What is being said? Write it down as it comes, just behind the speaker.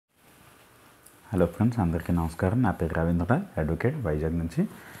Hello friends, అందరికీ నమస్కారం. నా పేరు రవీంద్ర, అడ్వకేట్, వైజాగ్ నుంచి.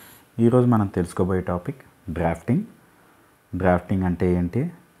 ఈరోజు మనం తెలుసుకోబోయే టాపిక్ డ్రాఫ్టింగ్. డ్రాఫ్టింగ్ అంటే ఏంటి,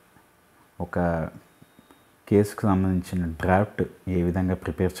 ఒక కేసుకు సంబంధించిన డ్రాఫ్ట్ ఏ విధంగా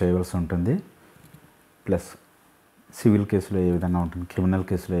ప్రిపేర్ చేయవలసి ఉంటుంది, ప్లస్ సివిల్ కేసులో ఏ విధంగా ఉంటుంది, క్రిమినల్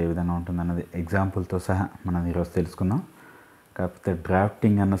కేసులో ఏ విధంగా ఉంటుంది అన్నది ఎగ్జాంపుల్తో సహా మనం ఈరోజు తెలుసుకుందాం. కాకపోతే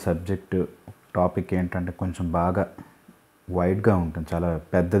డ్రాఫ్టింగ్ అన్న సబ్జెక్టు టాపిక్ ఏంటంటే కొంచెం బాగా వైడ్గా ఉంటుంది, చాలా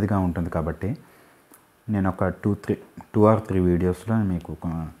పెద్దదిగా ఉంటుంది. కాబట్టి నేను ఒక 2 or 3 వీడియోస్లో మీకు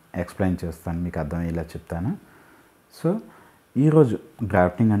ఎక్స్ప్లెయిన్ చేస్తాను, మీకు అర్థమయ్యేలా చెప్తాను. సో ఈరోజు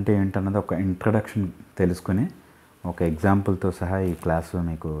డ్రాఫ్టింగ్ అంటే ఏంటన్నది ఒక ఇంట్రడక్షన్ తెలుసుకుని ఒక ఎగ్జాంపుల్తో సహా ఈ క్లాస్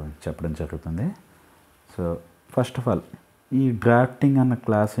మీకు చెప్పడం జరుగుతుంది. సో ఫస్ట్ ఆఫ్ ఆల్, ఈ డ్రాఫ్టింగ్ అన్న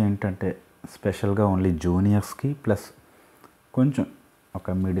క్లాస్ ఏంటంటే స్పెషల్గా ఓన్లీ జూనియర్స్కి, ప్లస్ కొంచెం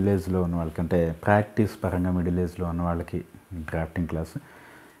ఒక మిడిల్ ఏజ్లో ఉన్న వాళ్ళకి, అంటే ప్రాక్టీస్ పరంగా మిడిల్ ఏజ్లో ఉన్న వాళ్ళకి డ్రాఫ్టింగ్ క్లాస్.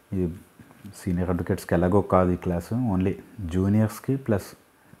 ఇది సీనియర్ అడ్వకేట్స్కి ఎలాగో కాదు ఈ క్లాసు, ఓన్లీ జూనియర్స్కి ప్లస్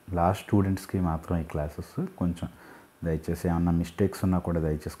లాస్ట్ స్టూడెంట్స్కి మాత్రం ఈ క్లాసెస్. కొంచెం దయచేసి ఏమన్నా మిస్టేక్స్ ఉన్నా కూడా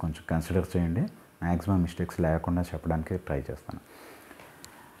దయచేసి కొంచెం కన్సిడర్ చేయండి. మ్యాక్సిమం మిస్టేక్స్ లేకుండా చెప్పడానికి ట్రై చేస్తాను.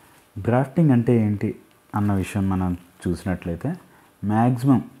 డ్రాఫ్టింగ్ అంటే ఏంటి అన్న విషయం మనం చూసినట్లయితే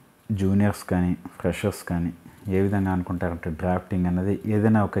మ్యాక్సిమం జూనియర్స్ కానీ ఫ్రెషర్స్ కానీ ఏ విధంగా అనుకుంటారంటే, డ్రాఫ్టింగ్ అన్నది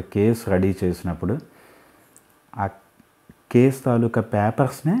ఏదైనా ఒక కేసు రెడీ చేసినప్పుడు ఆ కేసు తాలూకా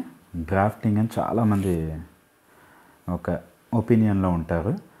పేపర్స్నే డ్రాఫ్టింగ్ అని చాలామంది ఒక ఒపీనియన్లో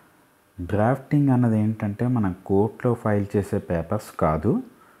ఉంటారు. డ్రాఫ్టింగ్ అన్నది ఏంటంటే మనం కోర్టులో ఫైల్ చేసే పేపర్స్ కాదు,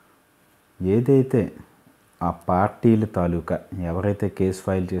 ఏదైతే ఆ పార్టీల తాలూకా ఎవరైతే కేసు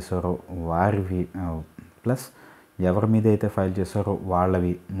ఫైల్ చేశారో వారివి, ప్లస్ ఎవరి మీద అయితే ఫైల్ చేశారో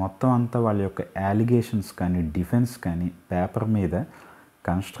వాళ్ళవి, మొత్తం అంతా వాళ్ళ యొక్క అలిగేషన్స్ కానీ డిఫెన్స్ కానీ పేపర్ మీద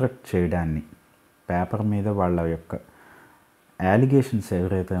కన్స్ట్రక్ట్ చేయడాన్ని, పేపర్ మీద వాళ్ళ యొక్క అలిగేషన్స్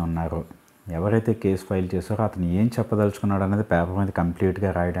ఎవరైతే ఉన్నారో, ఎవరైతే కేసు ఫైల్ చేశారో అతను ఏం చెప్పదలుచుకున్నాడు అనేది పేపర్ మీద కంప్లీట్గా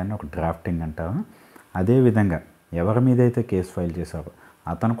రాయడాన్ని ఒక డ్రాఫ్టింగ్ అంటారు. అదేవిధంగా ఎవరి మీద అయితే కేసు ఫైల్ చేశారో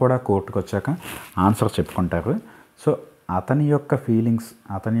అతను కూడా కోర్టుకు వచ్చాక ఆన్సర్ చెప్పుకుంటారు. సో అతని యొక్క ఫీలింగ్స్,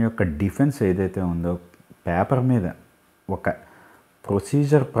 అతని యొక్క డిఫెన్స్ ఏదైతే ఉందో పేపర్ మీద ఒక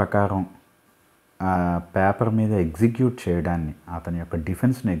ప్రొసీజర్ ప్రకారం ఆ పేపర్ మీద ఎగ్జిక్యూట్ చేయడాన్ని, అతని యొక్క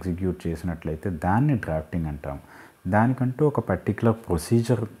డిఫెన్స్ని ఎగ్జిక్యూట్ చేసినట్లయితే దాన్ని డ్రాఫ్టింగ్ అంటాం. దానికంటూ ఒక పర్టికులర్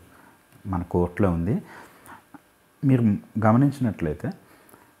ప్రొసీజర్ మన కోర్టులో ఉంది. మీరు గమనించినట్లయితే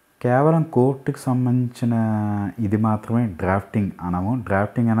కేవలం కోర్టుకి సంబంధించిన ఇది మాత్రమే డ్రాఫ్టింగ్ అనము.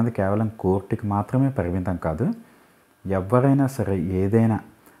 డ్రాఫ్టింగ్ అనేది కేవలం కోర్టుకి మాత్రమే పరిమితం కాదు. ఎవరైనా సరే ఏదైనా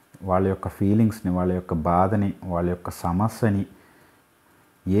వాళ్ళ యొక్క ఫీలింగ్స్ని, వాళ్ళ యొక్క బాధని, వాళ్ళ యొక్క సమస్యని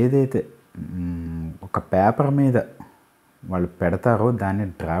ఏదైతే ఒక పేపర్ మీద వాళ్ళు పెడతారో దాన్ని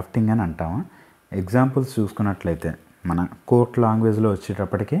డ్రాఫ్టింగ్ అని అంటాము. ఎగ్జాంపుల్స్ చూసుకున్నట్లయితే మన కోర్ట్ లాంగ్వేజ్లో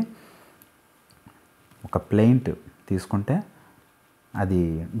వచ్చేటప్పటికి ఒక ప్లెయింట్ తీసుకుంటే అది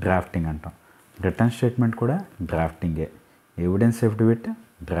డ్రాఫ్టింగ్ అంటాం. రిటర్న్ స్టేట్మెంట్ కూడా డ్రాఫ్టింగే, evidence affidavit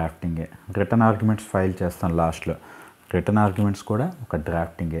డ్రాఫ్టింగే, return arguments file చేస్తాం లాస్ట్లో, రిటర్న్ ఆర్గ్యుమెంట్స్ కూడా ఒక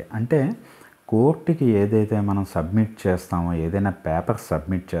డ్రాఫ్టింగే. అంటే కోర్టుకి ఏదైతే మనం సబ్మిట్ చేస్తామో, ఏదైనా పేపర్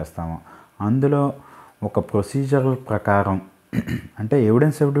సబ్మిట్ చేస్తామో అందులో ఒక ప్రొసీజర్ ప్రకారం, అంటే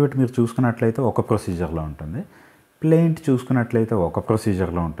ఎవిడెన్స్ ఎఫిడవిట్ మీరు చూసుకున్నట్లయితే ఒక ప్రొసీజర్లో ఉంటుంది, ప్లెయింట్ చూసుకున్నట్లయితే ఒక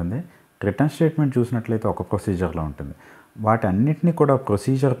ప్రొసీజర్లో ఉంటుంది, రిటర్న్ స్టేట్మెంట్ చూసినట్లయితే ఒక ప్రొసీజర్లో ఉంటుంది. వాటన్నిటిని కూడా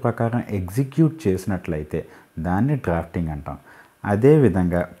ప్రొసీజర్ ప్రకారం ఎగ్జిక్యూట్ చేసినట్లయితే దాన్ని డ్రాఫ్టింగ్ అంటాం.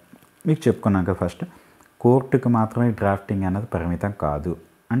 అదేవిధంగా మీకు చెప్పుకున్నాక ఫస్ట్ కోర్టుకు మాత్రమే డ్రాఫ్టింగ్ అనేది పరిమితం కాదు.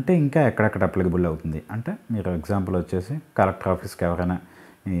 అంటే ఇంకా ఎక్కడెక్కడ అప్లికబుల్ అవుతుంది అంటే, మీరు ఎగ్జాంపుల్ వచ్చేసి కలెక్టర్ ఆఫీస్కి ఎవరైనా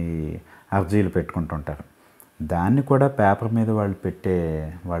ఈ అర్జీలు పెట్టుకుంటుంటారు, దాన్ని కూడా పేపర్ మీద వాళ్ళు పెట్టే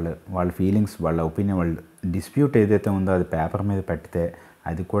వాళ్ళ ఫీలింగ్స్, వాళ్ళ ఒపీనియన్, వాళ్ళ డిస్ప్యూట్ ఏదైతే ఉందో అది పేపర్ మీద పెట్టితే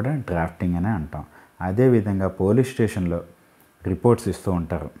అది కూడా డ్రాఫ్టింగ్ అనే అంటాం. అదేవిధంగా పోలీస్ స్టేషన్లో రిపోర్ట్స్ ఇస్తూ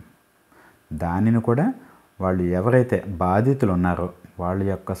ఉంటారు, దానిని కూడా వాళ్ళు ఎవరైతే బాధితులు ఉన్నారో వాళ్ళ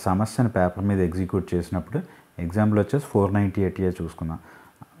యొక్క సమస్యను పేపర్ మీద ఎగ్జిక్యూట్ చేసినప్పుడు, ఎగ్జాంపుల్ వచ్చేసి 498A చూసుకుందాం.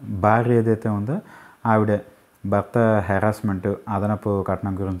 భార్య ఏదైతే ఉందో ఆవిడ భర్త హెరాస్మెంట్, అదనపు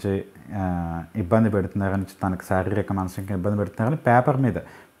కట్నం గురించి ఇబ్బంది పెడుతున్నారని, తనకు శారీరక మానసికంగా ఇబ్బంది పెడుతున్నారని పేపర్ మీద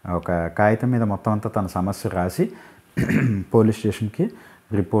ఒక కాగితం మీద మొత్తం అంతా తన సమస్య రాసి పోలీస్ స్టేషన్కి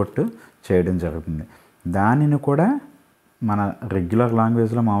రిపోర్టు చేయడం జరుగుతుంది. దానిని కూడా మన రెగ్యులర్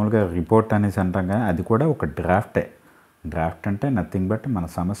లాంగ్వేజ్లో మామూలుగా రిపోర్ట్ అనేసి అంటాం, కానీ అది కూడా ఒక డ్రాఫ్టే. డ్రాఫ్ట్ అంటే నథింగ్ బట్ మన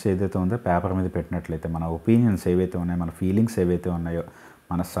సమస్య ఏదైతే ఉందో పేపర్ మీద పెట్టినట్లయితే, మన ఒపీనియన్స్ ఏవైతే ఉన్నాయో, మన ఫీలింగ్స్ ఏవైతే ఉన్నాయో,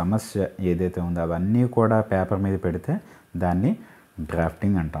 మన సమస్య ఏదైతే ఉందో అవన్నీ కూడా పేపర్ మీద పెడితే దాన్ని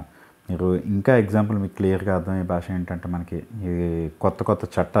డ్రాఫ్టింగ్ అంటాం. మీరు ఇంకా ఎగ్జాంపుల్ మీకు క్లియర్గా అర్థమయ్యే భాష ఏంటంటే, మనకి ఈ కొత్త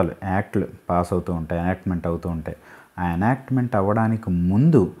చట్టాలు, యాక్ట్లు పాస్ అవుతూ ఉంటాయి, ఎనాక్ట్మెంట్ అవుతూ ఉంటాయి. ఆ ఎనాక్ట్మెంట్ అవ్వడానికి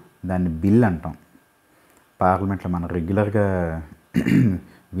ముందు దాన్ని బిల్ అంటాం. పార్లమెంట్లో మనం రెగ్యులర్గా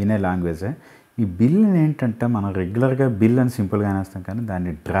వినే లాంగ్వేజే. ఈ బిల్లుని ఏంటంటే మనం రెగ్యులర్గా బిల్ అని సింపుల్గా అనేస్తాం, కానీ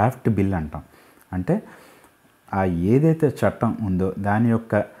దాన్ని డ్రాఫ్ట్ బిల్ అంటాం. అంటే ఆ ఏదైతే చట్టం ఉందో దాని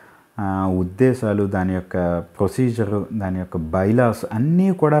యొక్క ఉద్దేశాలు, దాని యొక్క ప్రొసీజరు, దాని యొక్క బైలాస్ అన్నీ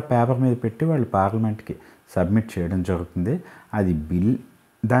కూడా పేపర్ మీద పెట్టి వాళ్ళు పార్లమెంట్కి సబ్మిట్ చేయడం జరుగుతుంది. అది బిల్,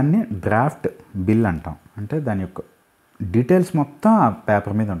 దాన్ని డ్రాఫ్ట్ బిల్ అంటాం. అంటే దాని యొక్క డీటెయిల్స్ మొత్తం ఆ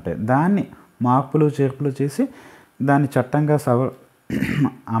పేపర్ మీద ఉంటాయి. దాన్ని మార్పులు చేర్పులు చేసి దాన్ని చట్టంగా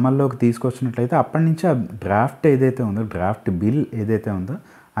అమల్లోకి తీసుకొచ్చినట్లయితే అప్పటి నుంచి ఆ డ్రాఫ్ట్ ఏదైతే ఉందో, డ్రాఫ్ట్ బిల్ ఏదైతే ఉందో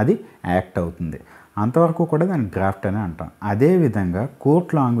అది యాక్ట్ అవుతుంది. అంతవరకు కూడా దాన్ని డ్రాఫ్ట్ అని అంటాం. అదేవిధంగా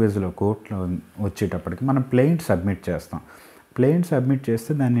కోర్టు లాంగ్వేజ్లో, కోర్టులో వచ్చేటప్పటికి మనం ప్లెయింట్ సబ్మిట్ చేస్తాం. ప్లెయింట్ సబ్మిట్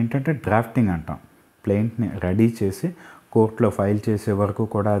చేస్తే దాన్ని ఏంటంటే డ్రాఫ్టింగ్ అంటాం. ప్లెయింట్ని రెడీ చేసి కోర్టులో ఫైల్ చేసే వరకు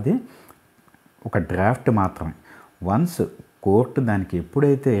కూడా అది ఒక డ్రాఫ్ట్ మాత్రమే. వన్స్ కోర్టు దానికి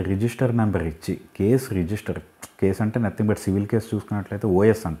ఎప్పుడైతే రిజిస్టర్ నెంబర్ ఇచ్చి కేసు అంటే నథింగ్ బట్ సివిల్ కేసు చూసుకున్నట్లయితే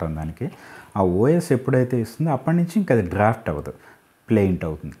ఓఎస్ అంటాం దానికి. ఆ ఓఎస్ ఎప్పుడైతే ఇస్తుందో అప్పటి నుంచి ఇంకా అది డ్రాఫ్ట్ అవ్వదు, ప్లెయింట్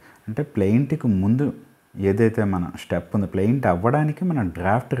అవుతుంది. అంటే ప్లెయింట్కి ముందు ఏదైతే మన స్టెప్ ఉందో, ప్లెయింట్ అవ్వడానికి మనం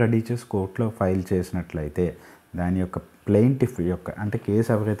డ్రాఫ్ట్ రెడీ చేసి కోర్టులో ఫైల్ చేసినట్లయితే దాని యొక్క ప్లెయింటిఫ్ యొక్క అంటే కేసు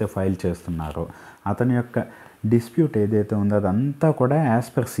ఎవరైతే ఫైల్ చేస్తున్నారో అతని యొక్క డిస్ప్యూట్ ఏదైతే ఉందో అదంతా కూడా యాజ్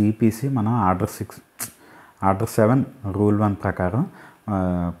పర్ సిపిసి మనం ఆర్డర్ 7 రూల్ 1 ప్రకారం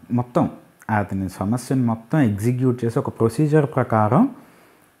మొత్తం అతని సమస్యను మొత్తం ఎగ్జిక్యూట్ చేసి ఒక ప్రొసీజర్ ప్రకారం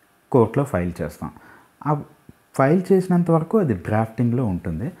కోర్టులో ఫైల్ చేస్తాం. ఆ ఫైల్ చేసినంత వరకు అది డ్రాఫ్టింగ్లో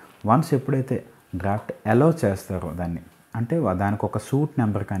ఉంటుంది. వన్స్ ఎప్పుడైతే డ్రాఫ్ట్ అలౌ చేస్తారో దాన్ని, అంటే దానికి ఒక సూట్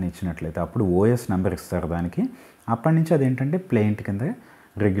నెంబర్ కానీ ఇచ్చినట్లయితే అప్పుడు ఓఎస్ నెంబర్ ఇస్తారు దానికి. అప్పటి నుంచి అదేంటంటే ప్లెయింట్ కింద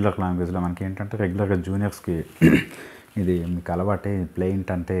రెగ్యులర్ లాంగ్వేజ్లో మనకి ఏంటంటే రెగ్యులర్గా జూనియర్స్కి ఇది మీకు అలవాటే, ప్లెయింట్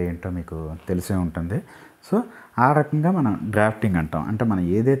అంటే ఏంటో మీకు తెలిసే ఉంటుంది. సో ఆ రకంగా మనం డ్రాఫ్టింగ్ అంటాం. అంటే మనం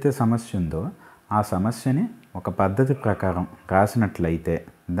ఏదైతే సమస్య ఉందో ఆ సమస్యని ఒక పద్ధతి ప్రకారం రాసినట్లయితే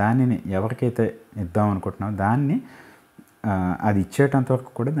దానిని ఎవరికైతే ఇద్దాం అనుకుంటున్నామో దాన్ని అది ఇచ్చేటంత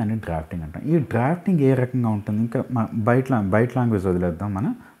వరకు కూడా దాన్ని డ్రాఫ్టింగ్ అంటాం. ఈ డ్రాఫ్టింగ్ ఏ రకంగా ఉంటుంది, ఇంకా బయట లాంగ్వేజ్ వదిలేద్దాం.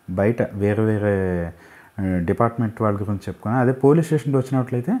 మనం బయట వేరే డిపార్ట్మెంట్ వాళ్ళ గురించి చెప్పుకున్నాం. అదే పోలీస్ స్టేషన్కి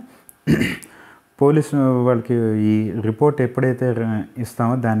వచ్చినట్లయితే పోలీసు వాళ్ళకి ఈ రిపోర్ట్ ఎప్పుడైతే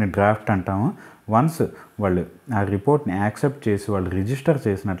ఇస్తామో దాన్ని డ్రాఫ్ట్ అంటామో, వన్స్ వాళ్ళు ఆ రిపోర్ట్ని యాక్సెప్ట్ చేసి వాళ్ళు రిజిస్టర్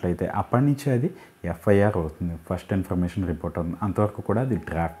చేసినట్లయితే అప్పటి నుంచి అది ఎఫ్ఐఆర్ అవుతుంది, ఫస్ట్ ఇన్ఫర్మేషన్ రిపోర్ట్ అవుతుంది. అంతవరకు కూడా అది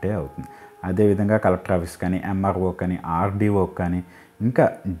డ్రాఫ్టే అవుతుంది. అదేవిధంగా కలెక్టర్ ఆఫీస్ కానీ, ఎంఆర్ఓ కానీ, ఆర్డీఓ కానీ, ఇంకా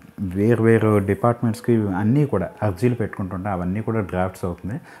వేరు డిపార్ట్మెంట్స్కి అన్నీ కూడా అర్జీలు పెట్టుకుంటుంటే అవన్నీ కూడా డ్రాఫ్ట్స్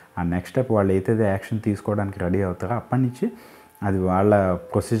అవుతుంది. ఆ నెక్స్ట్ స్టెప్ వాళ్ళు ఏదైతే యాక్షన్ తీసుకోవడానికి రెడీ అవుతారో అప్పటి నుంచి అది వాళ్ళ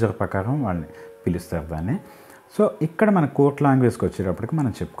ప్రొసీజర్ ప్రకారం వాళ్ళని పిలుస్తారు దాన్ని. సో ఇక్కడ మన కోర్ట్ లాంగ్వేజ్కి వచ్చేటప్పటికి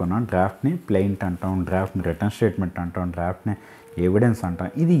మనం చెప్పుకున్నాం, డ్రాఫ్ట్ని ప్లెయింట్ అంటాం, డ్రాఫ్ట్ని రిటర్న్ స్టేట్మెంట్ అంటాం, డ్రాఫ్ట్ని ఎవిడెన్స్ అంటాం.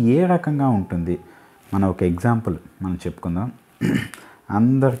 ఇది ఏ రకంగా ఉంటుంది మనం ఒక ఎగ్జాంపుల్ మనం చెప్పుకుందాం.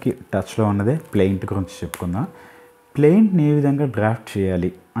 అందరికీ టచ్లో ఉన్నదే ప్లెయింట్ గురించి చెప్పుకుందాం. ప్లెయింట్ని ఏ విధంగా డ్రాఫ్ట్ చేయాలి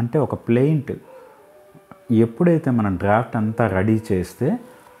అంటే, ఒక ప్లెయింట్ ఎప్పుడైతే మనం డ్రాఫ్ట్ అంతా రెడీ చేస్తే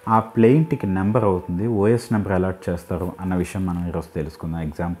ఆ ప్లెయింట్కి నెంబర్ అవుతుంది, ఓఎస్ నెంబర్ అలాట్ చేస్తారు అన్న విషయం మనం ఈరోజు తెలుసుకుందాం.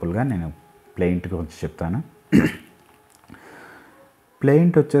 ఎగ్జాంపుల్గా నేను ప్లెయింట్ గురించి చెప్తాను.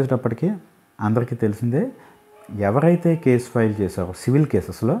 ప్లెయింట్ వచ్చేటప్పటికి అందరికీ తెలిసిందే, ఎవరైతే కేసు ఫైల్ చేశారో సివిల్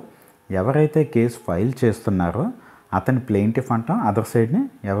కేసెస్లో ఎవరైతే కేసు ఫైల్ చేస్తున్నారో అతని ప్లెయింటిఫ్ అంటాం, అదర్ సైడ్ని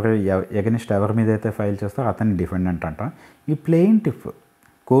ఎగనిస్ట్ ఎవరి మీద అయితే ఫైల్ చేస్తారో అతన్ని డిఫెండెంట్ అంటాం. ఈ ప్లెయింటిఫ్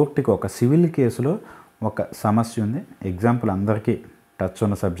కోర్టుకి ఒక సివిల్ కేసులో ఒక సమస్య ఉంది. ఎగ్జాంపుల్ అందరికీ టచ్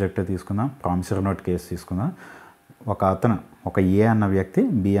ఉన్న సబ్జెక్ట్ తీసుకుందాం, ప్రామిసరీ నోట్ కేసు తీసుకుందాం. ఒక ఏ అన్న వ్యక్తి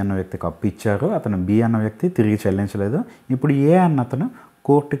బి అన్న వ్యక్తికి అప్పు ఇచ్చారు, అతను బి అన్న వ్యక్తి తిరిగి చెల్లించలేదు. ఇప్పుడు ఏ అన్న అతను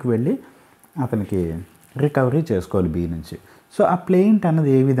కోర్టుకు వెళ్ళి అతనికి రికవరీ చేసుకోవాలి బి నుంచి. సో ఆ ప్లెయింట్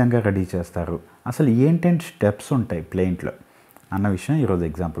అన్నది ఏ విధంగా రెడీ చేస్తారు, అసలు ఏంటంటే స్టెప్స్ ఉంటాయి ప్లెయింట్లో అన్న విషయం ఈరోజు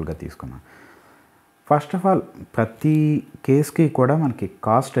ఎగ్జాంపుల్గా తీసుకున్నాం. ఫస్ట్ ఆఫ్ ఆల్ ప్రతి కేసుకి కూడా మనకి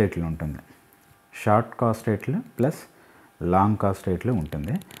కాస్ట్ టైటిల్ ఉంటుంది. Short cost title plus long cost title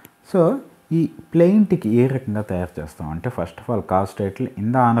ఉంటుంది. సో ఈ ప్లెయింట్కి ఏ రకంగా తయారు చేస్తాం అంటే, first of all cost title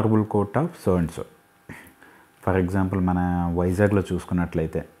in the honourable court of so and so. For example మన వైజాగ్లో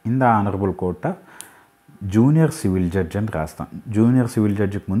చూసుకున్నట్లయితే in the honourable court of junior civil judge అని రాస్తాం. జూనియర్ సివిల్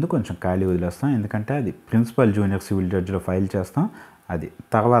జడ్జికి ముందు కొంచెం ఖాళీ వదిలేస్తాం, ఎందుకంటే అది ప్రిన్సిపల్ జూనియర్ సివిల్ జడ్జిలో ఫైల్ చేస్తాం. అది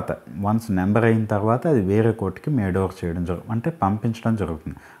తర్వాత వన్స్ నెంబర్ అయిన తర్వాత అది వేరే కోర్టుకి మేడ్ ఓవర్ చేయడం అంటే పంపించడం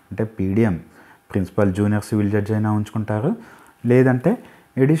జరుగుతుంది. అంటే PDM principal junior civil judge అయినా ఉంచుకుంటారు, లేదంటే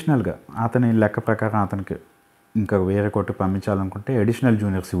ఎడిషనల్గా అతని లెక్క ప్రకారం అతనికి ఇంకా వేరే కోర్టుకి పంపించాలనుకుంటే అడిషనల్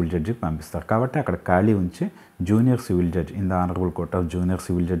జూనియర్ సివిల్ జడ్జికి పంపిస్తారు. కాబట్టి అక్కడ ఖాళీ ఉంచి junior civil judge in the honourable court of junior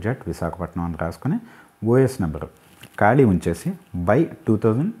civil judge at Visakhapatnam అని రాసుకొని ఓఎస్ నెంబర్ ఖాళీ ఉంచేసి బై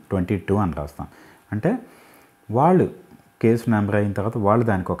 2022 అని రాస్తాం. అంటే వాళ్ళు కేసు నెంబర్ అయిన తర్వాత వాళ్ళు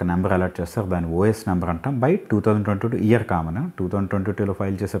దానికి ఒక నెంబర్ అలాట్ చేస్తారు, దాని ఓఎస్ నెంబర్ అంటాం. బై 2022 ఇయర్ కామన్, 2022లో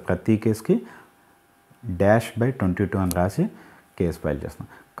ఫైల్ చేసే ప్రతి కేసుకి -22 అని రాసి కేసు ఫైల్ చేస్తాం.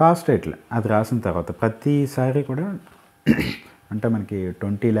 కాస్ట్ రేట్లు అది రాసిన తర్వాత ప్రతిసారి కూడా అంటే మనకి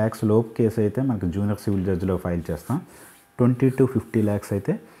 20 lakhs లోపు కేసు అయితే మనకి జూనియర్ సివిల్ జడ్జిలో ఫైల్ చేస్తాం, 20 to 50 lakhs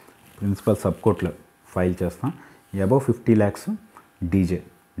అయితే ప్రిన్సిపల్ సబ్ కోర్టులో ఫైల్ చేస్తాం, above 50 lakhs DJ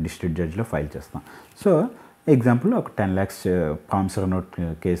district జడ్జిలో file చేస్తాం. సో ఎగ్జాంపుల్ ఒక 10 lakhs ప్రామిసరీ నోట్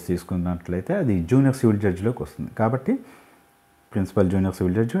కేసు తీసుకున్నట్లయితే అది జూనియర్ సివిల్ జడ్జిలోకి వస్తుంది. కాబట్టి principal junior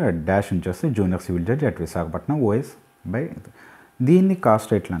civil judge dash ఉంచేస్తే junior civil judge at Visakhapatnam OS by. దీన్ని కాస్ట్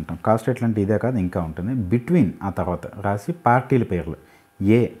రేట్లు అంటాం. కాస్ట్ రేట్లు అంటే ఇదే కాదు ఇంకా ఉంటుంది. బిట్వీన్ ఆ తర్వాత రాసి పార్టీల పేర్లు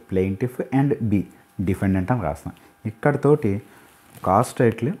ఏ ప్లెయింటిఫ్ అండ్ బి డిఫెండెంట్ అని రాస్తాం. ఇక్కడతోటి కాస్ట్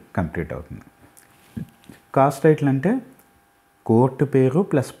రేట్లు కంప్లీట్ అవుతుంది. కాస్ట్ రేట్లు అంటే కోర్టు పేరు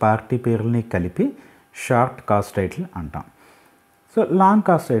ప్లస్ పార్టీ పేర్లని కలిపి షార్ట్ కాస్ట్ రేట్లు అంటాం. సో లాంగ్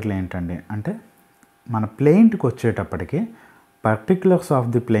కాస్ట్ రేట్లు ఏంటండి అంటే మన ప్లెయింట్కి వచ్చేటప్పటికి పర్టిక్యులర్స్ ఆఫ్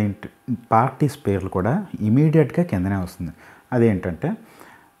ది ప్లెయింట్ పార్టీస్ పేర్లు కూడా ఇమీడియట్గా కిందనే వస్తుంది. అదేంటంటే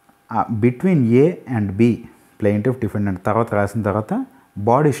between A and B plaintiff defendant తర్వాత రాసిన తర్వాత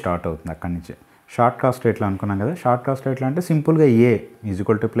బాడీ స్టార్ట్ అవుతుంది అక్కడి నుంచి. షార్ట్ కాస్ట్ రేట్లు అనుకున్నాం కదా, షార్ట్ కాస్ట్ రేట్లు అంటే సింపుల్గా ఏ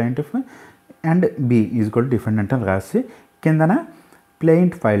equal to plaintiff and B equal to defendant అని రాసి కిందన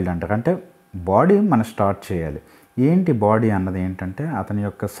ప్లెయింట్ ఫైల్డ్ అంటారు. అంటే బాడీ మనం స్టార్ట్ చేయాలి. ఏంటి బాడీ అన్నది ఏంటంటే అతని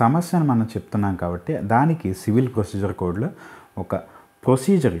యొక్క సమస్యను మనం చెప్తున్నాం కాబట్టి దానికి సివిల్ ప్రొసీజర్ కోడ్లో ఒక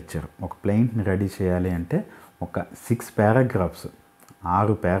ప్రొసీజర్ ఇచ్చారు. ఒక ప్లెయింట్ని రెడీ చేయాలి అంటే ఒక 6 paragraphs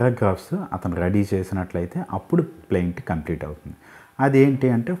 6 paragraphs అతను రెడీ చేసినట్లయితే అప్పుడు ప్లెయింట్ కంప్లీట్ అవుతుంది. అదేంటి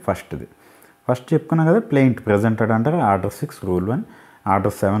అంటే ఫస్ట్ చెప్పుకున్నాం కదా, ప్లెయింట్ ప్రజెంటెడ్ అంటారు order 6 Rule 1,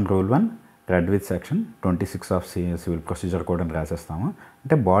 order 7 Rule 1 red with section 26 of civil procedure code అని రాసేస్తాము.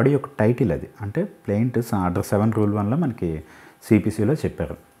 అంటే బాడీ యొక్క టైటిల్ అది. అంటే ప్లెయింట్ ఆర్డర్ 7 Rule 1లో మనకి సిపిసిలో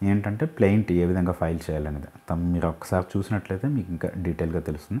చెప్పారు ఏంటంటే ప్లెయింట్ ఏ విధంగా ఫైల్ చేయాలనేది. మీరు ఒకసారి చూసినట్లయితే మీకు ఇంకా డీటెయిల్గా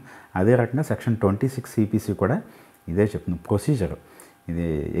తెలుస్తుంది. అదే రకంగా సెక్షన్ 26 సిపిసి కూడా ఇదే చెప్తుంది. ప్రొసీజర్ ఇది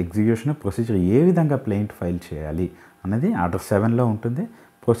ఎగ్జిక్యూషన్ ప్రొసీజర్ ఏ విధంగా ప్లెయింట్ ఫైల్ చేయాలి అనేది ఆర్డర్ 7లో ఉంటుంది,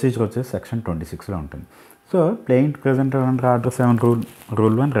 ప్రొసీజర్ వచ్చేసి సెక్షన్ 26లో ఉంటుంది. So ప్లెయింట్ presented under order 7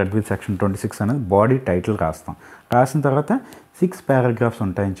 Rule 1 red with section 26 అనేది బాడీ టైటిల్ రాస్తాం. రాసిన తర్వాత 6 paragraphs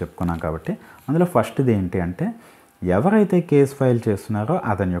ఉంటాయని చెప్పుకున్నాం కాబట్టి అందులో ఫస్ట్ది ఏంటి అంటే ఎవరైతే కేసు ఫైల్ చేస్తున్నారో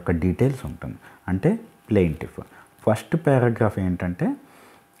అతని యొక్క డీటెయిల్స్ ఉంటుంది. అంటే ప్లెయింటిఫ్ ఫస్ట్ పారాగ్రాఫ్ ఏంటంటే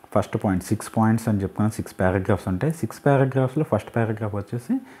ఫస్ట్ పాయింట్ 6 points అని చెప్పుకున్నాం, 6 paragraphs ఉంటాయి. 6 paragraphsలో ఫస్ట్ పారాగ్రాఫ్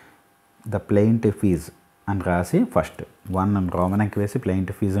వచ్చేసి ద ప్లెయింటిఫ్ ఈజ్ అని రాసి ఫస్ట్ 1 అని రోమన్కి వేసి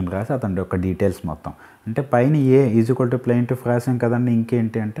ప్లెయింటిఫ్ ఈజ్ అని రాసి అతని యొక్క డీటెయిల్స్ మొత్తం. అంటే పైన ఏ ఈజ్వల్ టు ప్లెయింటిఫ్ రాసాం కదండి,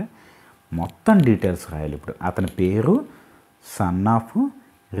 ఇంకేంటి అంటే మొత్తం డీటెయిల్స్ రాయాలి. ఇప్పుడు అతని పేరు, son of,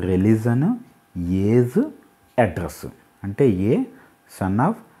 religion, age, address. అంటే ఏ son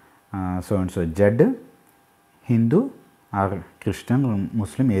of so and so Z, Hindu are Christian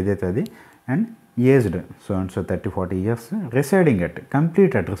ముస్లిం ఏదైతే అది, and aged so and so 30-40 years, residing at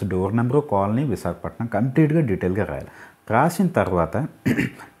complete address, door number, colony, Visakhapatnam కంప్లీట్గా డీటెయిల్గా రాయాలి. రాసిన తర్వాత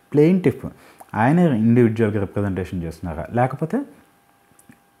ప్లెయింటిఫ్ ఆయన ఇండివిజువల్గా రిప్రజెంటేషన్ చేస్తున్నారా లేకపోతే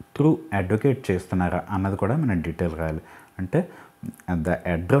త్రూ అడ్వకేట్ చేస్తున్నారా అన్నది కూడా మనం డీటెయిల్ రాయాలి. అంటే the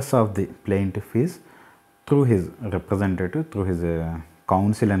address of the plaintiff is through his representative through his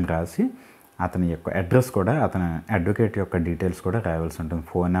council అని రాసి అతని యొక్క అడ్రస్ కూడా అతని అడ్వకేట్ యొక్క డీటెయిల్స్ కూడా రాయాల్సి ఉంటుంది.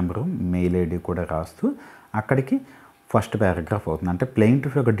 ఫోన్ నెంబరు, మెయిల్ ఐడి కూడా రాస్తూ అక్కడికి ఫస్ట్ పారాగ్రాఫ్ అవుతుంది. అంటే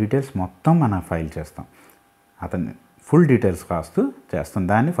ప్లెయింటిఫ్ యొక్క డీటెయిల్స్ మొత్తం మనం ఫైల్ చేస్తాం, అతని ఫుల్ డీటెయిల్స్ రాస్తూ చేస్తాం.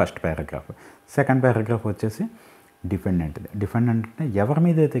 దాన్ని ఫస్ట్ పారాగ్రాఫ్. సెకండ్ పారాగ్రాఫ్ వచ్చేసి డిఫెండెంట్ది. డిఫెండెంట్ అంటే ఎవరి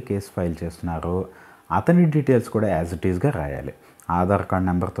మీద అయితే కేసు ఫైల్ చేస్తున్నారో అతని డీటెయిల్స్ కూడా యాజ్ ఇట్ ఈస్గా రాయాలి. ఆధార్ కార్డ్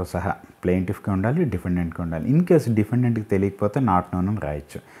నెంబర్తో సహా ప్లెయింటిఫ్కి ఉండాలి, డిఫెండెంట్కి ఉండాలి. ఇన్ కేసు డిఫెండెంట్కి తెలియకపోతే నాట్ నోన్ అని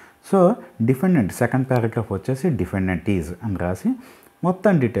రాయొచ్చు. సో డిఫెండెంట్ సెకండ్ పారాగ్రాఫ్ వచ్చేసి డిఫెండెంట్ ఈజ్ అని రాసి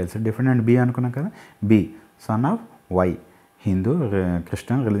మొత్తం డీటెయిల్స్. డిఫెండెంట్ బి అనుకున్నాం కదా, B son of why, Hindu,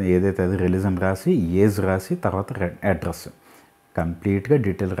 Christian ఏదైతే అది రిలీజన్ రాసి, ఏజ్ రాసి, తర్వాత అడ్రస్ కంప్లీట్గా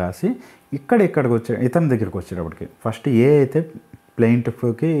డీటెయిల్ రాసి ఇక్కడికి వచ్చే ఇతని దగ్గరికి వచ్చేటప్పటికి ఫస్ట్ ఏ అయితే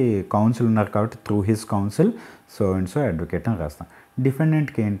ప్లెయింటిఫ్కి కౌన్సిల్ ఉన్నారు కాబట్టి through his council so and so advocate అని రాస్తాం.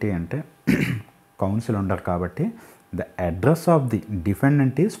 డిఫెండెంట్కి ఏంటి అంటే కౌన్సిల్ ఉండరు కాబట్టి the address of the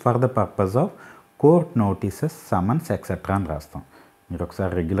defendant is for the purpose of court notices, summons etcetera అని రాస్తాం. మీరు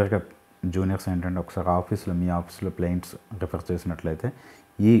ఒకసారి రెగ్యులర్గా జూనియర్స్ ఏంటంటే ఒకసారి ఆఫీస్లో మీ ఆఫీస్లో ప్లెయింట్స్ రిఫర్ చేసినట్లయితే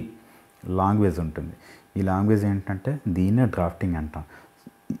ఈ లాంగ్వేజ్ ఉంటుంది. ఈ లాంగ్వేజ్ ఏంటంటే దీన్నే డ్రాఫ్టింగ్ అంటాం.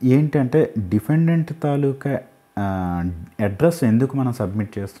 ఏంటంటే డిఫెండెంట్ తాలూకా అడ్రస్ ఎందుకు మనం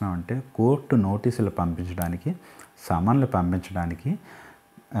సబ్మిట్ చేస్తున్నాం అంటే కోర్టు నోటీసులు పంపించడానికి, సమన్లు పంపించడానికి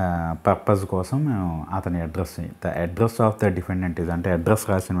పర్పస్ కోసం మేము అతని address, the address of the defendant is అంటే అడ్రస్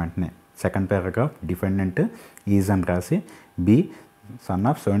రాసిన వెంటనే సెకండ్ పారాగ్రాఫ్ డిఫెండెంట్ ఈజ్ అని రాసి B son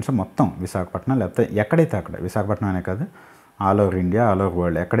of so and so మొత్తం విశాఖపట్నం, లేకపోతే ఎక్కడైతే అక్కడ, విశాఖపట్నం అనే కాదు, all over India, all over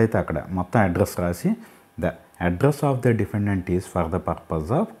world ఎక్కడైతే అక్కడ మొత్తం అడ్రస్ రాసి the address of the defendant is for the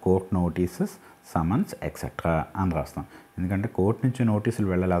purpose of court notices summons etcetera అని రాస్తాం. ఎందుకంటే కోర్టు నుంచి నోటీసులు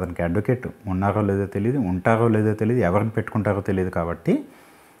వెళ్ళాలి, అతనికి అడ్వకేట్ ఉన్నారో లేదో తెలియదు, ఉంటారో లేదో తెలియదు, ఎవరిని పెట్టుకుంటారో తెలియదు, కాబట్టి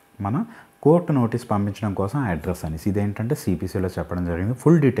మనం కోర్టు నోటీస్ పంపించడం కోసం ఆ అడ్రస్ అనేసి ఇదేంటంటే సిపిసిలో చెప్పడం జరిగింది.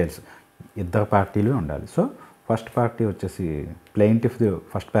 ఫుల్ డీటెయిల్స్ ఇద్దరు పార్టీలు ఉండాలి. సో ఫస్ట్ పార్టీ వచ్చేసి plaintiff,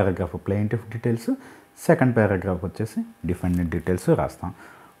 first paragraph plaintiff details, second paragraph వచ్చేసి డిఫెండెంట్ డీటెయిల్స్ రాస్తాం.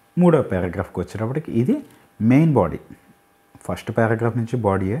 మూడో పారాగ్రాఫ్కి వచ్చేటప్పటికి ఇది మెయిన్ బాడీ, ఫస్ట్ పారాగ్రాఫ్ నుంచి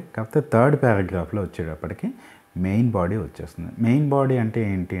బాడీయే, కాకపోతే థర్డ్ పారాగ్రాఫ్లో వచ్చేటప్పటికి మెయిన్ బాడీ వచ్చేస్తుంది. మెయిన్ బాడీ అంటే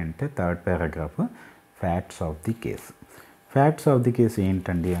ఏంటి అంటే third paragraph facts of the case. Facts of the case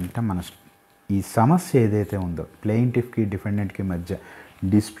ఏంటండి అంటే మన ఈ సమస్య ఏదైతే ఉందో ప్లెయింటిఫ్కి డిఫెండెంట్కి మధ్య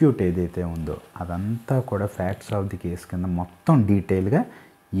డిస్ప్యూట్ ఏదైతే ఉందో అదంతా కూడా ఫ్యాక్ట్స్ ఆఫ్ ది కేస్ కింద మొత్తం డీటెయిల్గా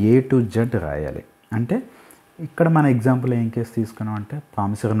ఏ టు జెడ్ రాయాలి. అంటే ఇక్కడ మన ఎగ్జాంపుల్ ఏం కేసు తీసుకున్నాం అంటే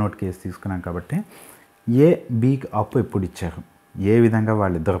ప్రామిసరీ నోట్ కేసు తీసుకున్నాం కాబట్టి ఏ బీకి అప్పు ఎప్పుడు ఇచ్చారు, ఏ విధంగా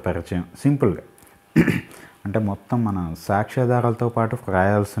వాళ్ళిద్దరు పరిచయం, సింపుల్గా అంటే మొత్తం మనం సాక్ష్యాధారాలతో పాటు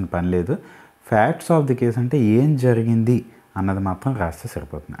రాయాల్సిన పని లేదు. ఫ్యాక్ట్స్ ఆఫ్ ది కేసు అంటే ఏం జరిగింది అన్నది మాత్రం రాస్తే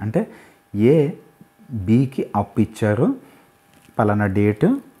సరిపోతుంది. అంటే ఏ బీకి అప్పు ఇచ్చారు, పలానా డేటు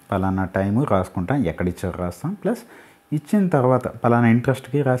పలానా టైము రాసుకుంటాం, ఎక్కడ ఇచ్చారు రాస్తాం, ప్లస్ ఇచ్చిన తర్వాత పలానా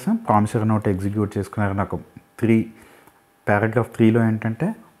ఇంట్రెస్ట్కి రాసాం, ప్రామిసరీ నోట్ ఎగ్జిక్యూట్ చేసుకున్నారు. నాకు పారాగ్రాఫ్ 3లో ఏంటంటే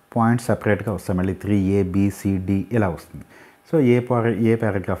పాయింట్స్ సపరేట్గా వస్తాయి, మళ్ళీ 3A, B, C, D ఇలా వస్తుంది. సో ఏ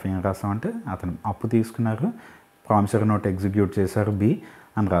పారాగ్రాఫ్ ఏం రాస్తామంటే అతను అప్పు తీసుకున్నారు, ప్రామిసరీ నోట్ ఎగ్జిక్యూట్ చేశారు బి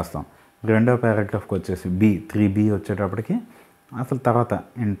అని రాస్తాం. రెండో పారాగ్రాఫ్కి వచ్చేసి 3B వచ్చేటప్పటికి అసలు తర్వాత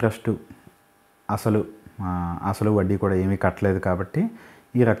ఇంట్రెస్ట్ అసలు వడ్డీ కూడా ఏమీ కట్టలేదు కాబట్టి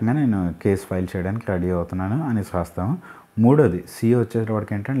ఈ రకంగా నేను కేసు ఫైల్ చేయడానికి రెడీ అవుతున్నాను అనేసి రాస్తాము. మూడోది సి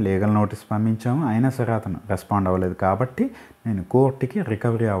వచ్చేటప్పటికి ఏంటంటే లీగల్ నోటీస్ పంపించాము, అయినా సరే అతను రెస్పాండ్ అవ్వలేదు కాబట్టి నేను కోర్టుకి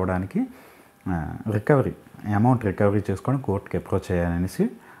రికవరీ అవ్వడానికి అమౌంట్ రికవరీ చేసుకొని కోర్టుకి అప్రోచ్ చేయాలనేసి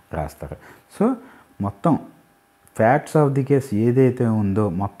రాస్తారు. సో మొత్తం ఫ్యాక్ట్స్ ఆఫ్ ది కేస్ ఏదైతే ఉందో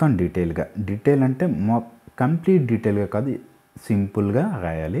మొత్తం డీటెయిల్ అంటే కంప్లీట్ డీటెయిల్గా కాదు, సింపుల్గా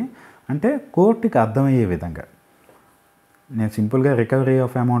రాయాలి. అంటే కోర్టుకి అర్థమయ్యే విధంగా. నేను సింపుల్గా రికవరీ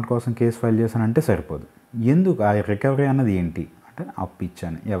ఆఫ్ అమౌంట్ కోసం కేసు ఫైల్ చేశానంటే సరిపోదు. ఎందుకు ఆ రికవరీ అన్నది ఏంటి అంటే అప్పు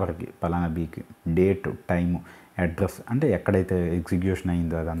ఇచ్చాను ఎవరికి, పలానా బీకి, డేటు, టైము, అడ్రస్ అంటే ఎక్కడైతే ఎగ్జిక్యూషన్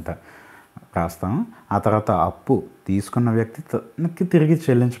అయిందో అదంతా రాస్తాము. ఆ తర్వాత అప్పు తీసుకున్న వ్యక్తి తిరిగి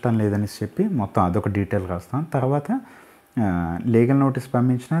చెల్లించడం లేదని చెప్పి మొత్తం అదొక డీటెయిల్ రాస్తాం. తర్వాత లీగల్ నోటీస్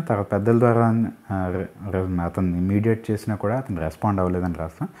పంపించిన తర్వాత పెద్దల ద్వారా అతను మీడియేట్ చేసినా కూడా అతను రెస్పాండ్ అవ్వలేదని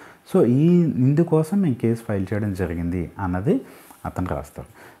రాస్తాం. సో ఇందుకోసం మేము కేసు ఫైల్ చేయడం జరిగింది అన్నది అతను రాస్తారు.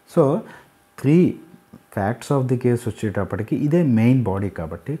 So 3 facts of the case వచ్చేటప్పటికి ఇదే మెయిన్ బాడీ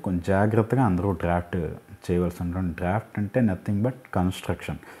కాబట్టి కొంచెం జాగ్రత్తగా అందరూ డ్రాఫ్ట్ చేయవలసి ఉంటుంది. డ్రాఫ్ట్ అంటే నథింగ్ బట్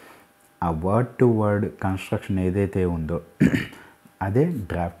కన్స్ట్రక్షన్. ఆ వర్డ్ టు వర్డ్ కన్స్ట్రక్షన్ ఏదైతే ఉందో అదే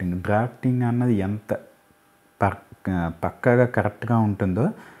డ్రాఫ్టింగ్ అన్నది ఎంత పక్కాగా కరెక్ట్గా ఉంటుందో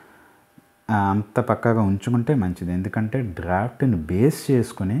అంత పక్కాగా ఉంచుకుంటే మంచిది. ఎందుకంటే డ్రాఫ్ట్ని బేస్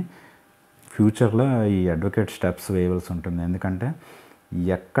చేసుకుని ఫ్యూచర్లో ఈ అడ్వకేట్ స్టెప్స్ వేయవలసి ఉంటుంది. ఎందుకంటే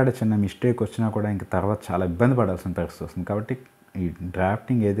ఎక్కడ చిన్న మిస్టేక్ వచ్చినా కూడా ఇంక తర్వాత చాలా ఇబ్బంది పడాల్సిన పరిస్థితి వస్తుంది. కాబట్టి ఈ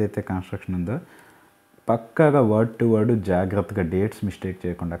డ్రాఫ్టింగ్ ఏదైతే కన్స్ట్రక్షన్ ఉందో పక్కాగా వర్డ్ టు వర్డ్ జాగ్రత్తగా డేట్స్ మిస్టేక్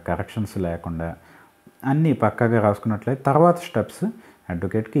చేయకుండా, కరెక్షన్స్ లేకుండా అన్నీ పక్కాగా రాసుకున్నట్లయితే తర్వాత స్టెప్స్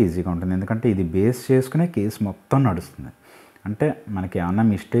అడ్వకేట్కి ఈజీగా ఉంటుంది. ఎందుకంటే ఇది బేస్ చేసుకునే కేసు మొత్తం నడుస్తుంది. అంటే మనకి ఏమన్నా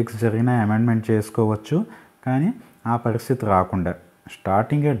మిస్టేక్స్ జరిగినా అమెండ్మెంట్ చేసుకోవచ్చు, కానీ ఆ పరిస్థితి రాకుండా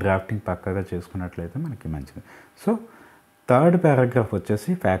స్టార్టింగే డ్రాఫ్టింగ్ పక్కాగా చేసుకున్నట్లయితే మనకి మంచిది. సో 3rd పారాగ్రాఫ్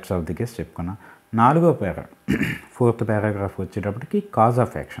వచ్చేసి ఫ్యాక్ట్స్ ఆఫ్ ది కేస్ చెప్పుకున్నాం. 4th పారాగ్రాఫ్ వచ్చేటప్పటికి cause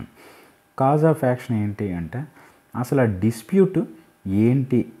of action. Cause of action ఏంటి అంటే అసలు ఆ డిస్ప్యూట్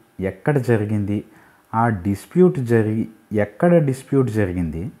ఏంటి, ఎక్కడ జరిగింది, ఆ డిస్ప్యూట్ ఎక్కడ డిస్ప్యూట్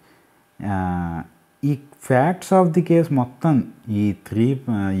జరిగింది, ఈ ఫ్యాక్ట్స్ ఆఫ్ ది కేస్ మొత్తం ఈ 3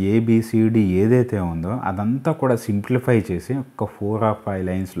 ABCD ఏదైతే ఉందో అదంతా కూడా సింప్లిఫై చేసి ఒక 4 or 5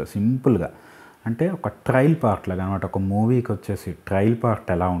 లైన్స్లో సింపుల్గా, అంటే ఒక ట్రయల్ పార్ట్ లాగా అనమాట. ఒక మూవీకి వచ్చేసి ట్రయల్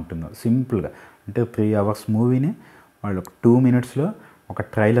పార్ట్ ఎలా ఉంటుందో సింపుల్గా, అంటే 3 hours మూవీని వాళ్ళు 2 minutesలో ఒక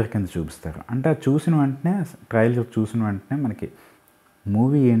ట్రైలర్ కింద చూపిస్తారు. అంటే చూసిన వెంటనే ట్రైలర్ చూసిన వెంటనే మనకి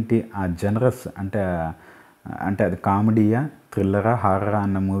మూవీ ఏంటి, ఆ జనరస్ అంటే అది కామెడీయా, థ్రిల్లరా, హారరా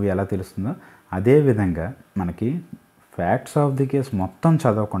అన్న మూవీ ఎలా తెలుస్తుందో అదేవిధంగా మనకి ఫ్యాక్ట్స్ ఆఫ్ ది కేస్ మొత్తం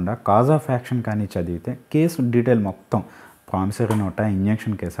చదవకుండా కాజ్ ఆఫ్ యాక్షన్ కానీ చదివితే కేసు డీటెయిల్ మొత్తం ప్రామిసరీ నోటా,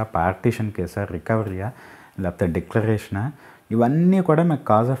 ఇంజంక్షన్ కేసా, పార్టీషన్ కేసా, రికవరీయా, లేకపోతే డిక్లరేషనా, ఇవన్నీ కూడా మీకు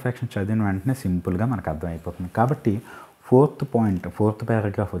కాజ్ ఆఫ్ యాక్షన్ చదివిన వెంటనే సింపుల్గా మనకు అర్థమైపోతుంది. కాబట్టి ఫోర్త్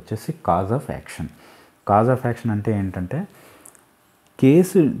పారాగ్రాఫ్ వచ్చేసి cause of action. Cause of action అంటే ఏంటంటే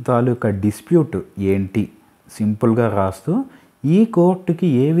కేసు తాలూకా డిస్ప్యూట్ ఏంటి సింపుల్గా రాస్తూ ఈ కోర్టుకి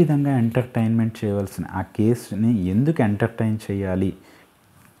ఏ విధంగా ఎంటర్టైన్మెంట్ చేయవలసిన, ఆ కేసుని ఎందుకు ఎంటర్టైన్ చేయాలి,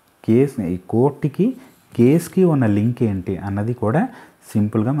 ఈ కోర్టుకి కేసుకి ఉన్న లింక్ ఏంటి అన్నది కూడా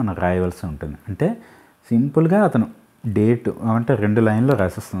సింపుల్గా మనం రాయవలసి ఉంటుంది. అంటే సింపుల్గా అతను డేట్ అంటే 2 లైన్లో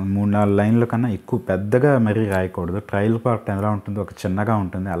రాసేస్తాం, 3-4 లైన్ల కన్నా ఎక్కువ పెద్దగా మరీ రాయకూడదు. ట్రయల్ పార్ట్ ఎలా ఉంటుందో ఒక చిన్నగా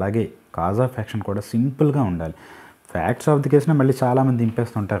ఉంటుంది, అలాగే కాజ్ ఆఫ్ యాక్షన్ కూడా సింపుల్గా ఉండాలి. ఫ్యాక్ట్స్ ఆఫ్ ది కేసుని మళ్ళీ చాలామంది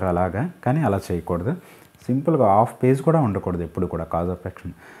దింపేస్తుంటారు అలాగా, కానీ అలా చేయకూడదు. సింపుల్గా 1/2 పేజ్ కూడా ఉండకూడదు ఎప్పుడు కూడా cause of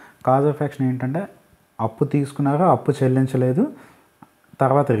action. Cause of action ఏంటంటే అప్పు తీసుకున్నారో అప్పు చెల్లించలేదు,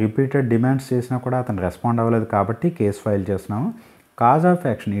 తర్వాత రిపీటెడ్ డిమాండ్స్ చేసినా కూడా అతను రెస్పాండ్ అవ్వలేదు కాబట్టి కేసు ఫైల్ చేస్తున్నాము. కాజ్ ఆఫ్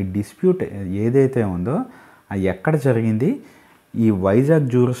యాక్షన్ ఈ డిస్ప్యూట్ ఏదైతే ఉందో అది ఎక్కడ జరిగింది, ఈ వైజాగ్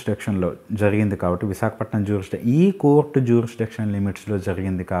జ్యూరిస్డిక్షన్లో జరిగింది కాబట్టి, విశాఖపట్నం ఈ కోర్టు జ్యూరిస్డిక్షన్ లిమిట్స్లో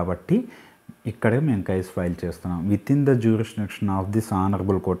జరిగింది కాబట్టి ఇక్కడే మేము కేసు ఫైల్ చేస్తున్నాం. With in the jurisdiction of this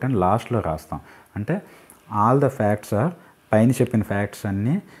honourable court అని లాస్ట్లో రాస్తాం. అంటే ఆల్ ద ఫ్యాక్ట్స్ ఆర్, పైన చెప్పిన ఫ్యాక్ట్స్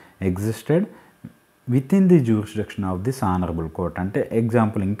అన్నీ existed with in the jurisdiction of this honourable court. అంటే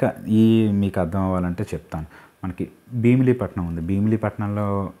ఎగ్జాంపుల్ ఇంకా మీకు అర్థం అవ్వాలంటే చెప్తాను. మనకి భీమిలీపట్నం ఉంది, భీమిలీపట్నంలో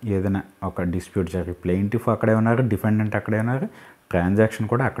ఏదైనా ఒక డిస్ప్యూట్ జరిగి ప్లెయింటిఫ్ అక్కడే ఉన్నారు, డిఫెండెంట్ అక్కడే ఉన్నారు, ట్రాన్సాక్షన్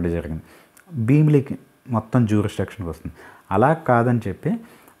కూడా అక్కడే జరిగింది, భీమిలీకి మొత్తం జ్యూరిస్డిక్షన్కి వస్తుంది. అలా కాదని చెప్పి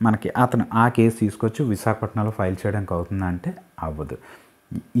మనకి అతను ఆ కేసు తీసుకొచ్చి విశాఖపట్నంలో ఫైల్ చేయడానికి అవుతుందంటే అవ్వదు.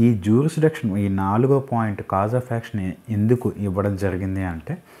 ఈ జ్యూరిస్డిక్షన్, ఈ 4వ పాయింట్ కాజ్ ఆఫ్ యాక్షన్ ఎందుకు ఇవ్వడం జరిగింది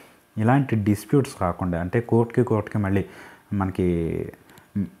అంటే ఇలాంటి డిస్ప్యూట్స్ రాకుండా, అంటే కోర్టుకి మళ్ళీ మనకి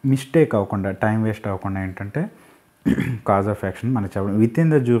మిస్టేక్ అవ్వకుండా, టైం వేస్ట్ అవ్వకుండా ఏంటంటే కాజ్ ఆఫ్ యాక్షన్ మనకి చెప్పడం with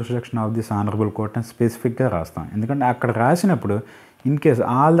in the jurisdiction of this honourable court అని స్పెసిఫిక్గా రాస్తాం. ఎందుకంటే అక్కడ రాసినప్పుడు in case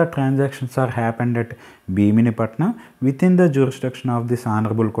all the transactions are happened at Bheemunipatnam with in the jurisdiction of this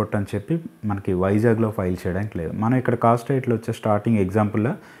honourable court అని చెప్పి మనకి వైజాగ్లో ఫైల్ చేయడానికి లేదు. మనం ఇక్కడ కాస్ట్ రేట్లో వచ్చే స్టార్టింగ్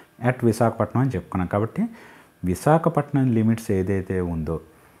ఎగ్జాంపుల్లో అట్ విశాఖపట్నం అని చెప్పుకున్నాం. కాబట్టి విశాఖపట్నం లిమిట్స్ ఏదైతే ఉందో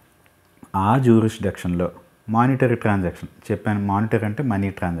ఆ జ్యూరిస్డిక్షన్లో మానిటరీ ట్రాన్సాక్షన్ చెప్పాను. మానిటరీ అంటే మనీ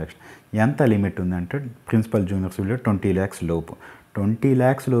ట్రాన్సాక్షన్ ఎంత లిమిట్ ఉందంటే ప్రిన్సిపల్ జూనియర్ సివిల్లో 20 lakhs లోపు. 20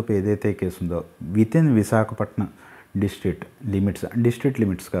 lakhs లోపు ఏదైతే కేసు ఉందో with in Visakhapatnam district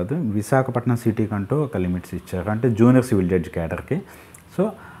limits కాదు, విశాఖపట్నం సిటీకి అంటూ ఒక లిమిట్స్ ఇచ్చారు, అంటే జూనియర్ సివిల్ జడ్జ్ క్యాడర్కి. సో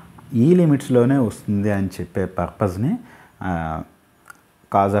ఈ లిమిట్స్లోనే వస్తుంది అని చెప్పే పర్పస్ని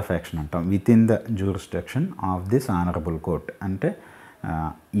కాజ్ ఆఫ్ యాక్షన్ అంటాం. With in the jurisdiction of this honourable court అంటే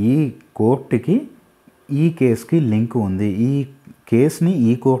ఈ కోర్టుకి ఈ కేసుకి లింక్ ఉంది, ఈ కేసుని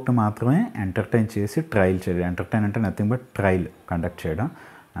ఈ కోర్టు మాత్రమే ఎంటర్టైన్ చేసి ట్రయల్ చేయడం. ఎంటర్టైన్ అంటే నథింగ్ బట్ ట్రయల్ కండక్ట్ చేయడం.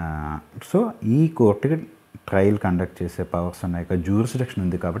 సో ఈ కోర్టుకి ట్రయల్ కండక్ట్ చేసే పవర్స్ ఉన్నాయి, జ్యూరిస్డిక్షన్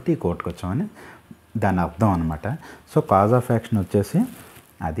ఉంది కాబట్టి ఈ కోర్టుకు వచ్చామని దాని అర్థం అనమాట. సో కాజ్ ఆఫ్ యాక్షన్ వచ్చేసి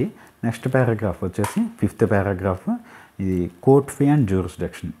అది. నెక్స్ట్ పారాగ్రాఫ్ వచ్చేసి 5th పారాగ్రాఫ్, ఇది కోర్ట్ ఫీ అండ్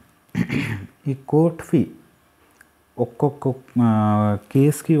జ్యూరిస్డిక్షన్. ఈ కోర్ట్ ఫీ ఒక్కొక్క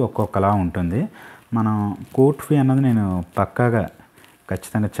కేసుకి ఒక్కొక్కలా ఉంటుంది. మనం కోర్ట్ ఫీ అన్నది నేను పక్కాగా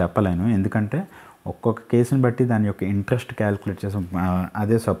ఖచ్చితంగా చెప్పలేను, ఎందుకంటే ఒక్కొక్క కేసుని బట్టి దాని యొక్క ఇంట్రెస్ట్ క్యాలిక్యులేట్ చేసాం.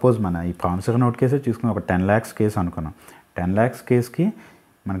 అదే సపోజ్ మన ఈ ప్రామిసరీ నోట్ కేసే తీసుకుని ఒక 10 lakhs కేసు అనుకున్నాం. 10 lakhs కేసుకి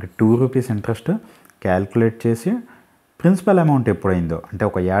మనకి 2 rupees ఇంట్రెస్ట్ క్యాలిక్యులేట్ చేసి ప్రిన్సిపల్ అమౌంట్ ఎప్పుడైందో, అంటే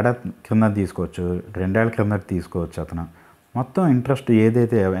ఒక ఏడాది క్రింద తీసుకోవచ్చు, 2 ఏళ్ళ క్రింద తీసుకోవచ్చు, అతను మొత్తం ఇంట్రెస్ట్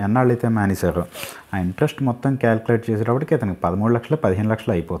ఏదైతే ఎన్నాళ్ళు అయితే మానేశారో ఆ ఇంట్రెస్ట్ మొత్తం క్యాలిక్యులేట్ చేసేటప్పటికి అతనికి 13 lakhs 15 lakhs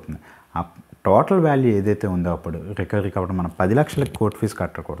అయిపోతుంది. ఆ టోటల్ వాల్యూ ఏదైతే ఉందో అప్పుడు రికవరీ కాబట్టి మనం 10 lakhs కోర్ట్ ఫీజు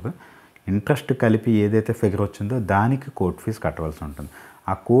కట్టకూడదు. ఇంట్రెస్ట్ కలిపి ఏదైతే ఫిగర్ వచ్చిందో దానికి కోర్ట్ ఫీజు కట్టవలసి ఉంటుంది.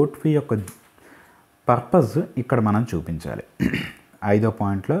 ఆ కోర్ట్ ఫీ యొక్క పర్పస్ ఇక్కడ మనం చూపించాలి. 5వ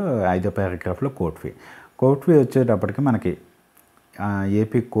పాయింట్లో 5వ పారాగ్రాఫ్లో కోర్ట్ ఫీ వచ్చేటప్పటికి మనకి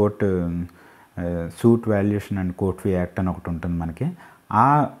AP court suit valuation and court fee act అని ఒకటి ఉంటుంది మనకి. ఆ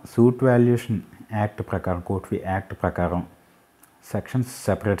సూట్ వాల్యుయేషన్ యాక్ట్ ప్రకారం, కోర్ట్ ఫీ యాక్ట్ ప్రకారం సెక్షన్స్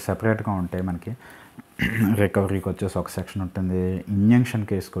సెపరేట్గా ఉంటాయి మనకి. రికవరీకి వచ్చేసి ఒక సెక్షన్ ఉంటుంది, ఇంజంక్షన్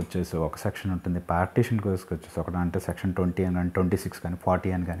కేసుకి వచ్చేసి ఒక సెక్షన్ ఉంటుంది, పార్టీషన్ కేసుకి వచ్చేసి ఒకటి, అంటే సెక్షన్ 20 అని 26 కానీ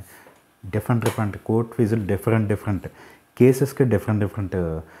 40 అని కానీ డిఫరెంట్ కోర్ట్ ఫీజులు డిఫరెంట్ కేసెస్కి డిఫరెంట్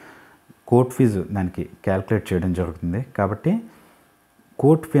కోర్ట్ ఫీజు దానికి క్యాలిక్యులేట్ చేయడం జరుగుతుంది. కాబట్టి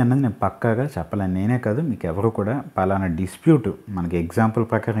కోర్ట్ ఫీ అన్నది నేను పక్కాగా చెప్పలేను, నేనే కాదు మీకు ఎవరు కూడా. పలానా డిస్ప్యూట్ మనకి ఎగ్జాంపుల్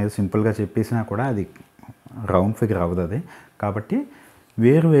ప్రకారం ఏదో సింపుల్గా చెప్పేసినా కూడా అది రౌండ్ ఫిగర్ అవ్వదు అది. కాబట్టి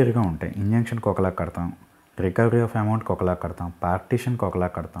వేరుగా ఉంటాయి. ఇంజంక్షన్కి ఒకలా కడతాం, రికవరీ ఆఫ్ అమౌంట్కి ఒకలా కడతాం, పార్టీషన్కి ఒకలా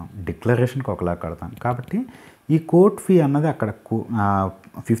కడతాం, డిక్లరేషన్కి ఒకలా కడతాం. కాబట్టి ఈ కోర్ట్ ఫీ అన్నది అక్కడ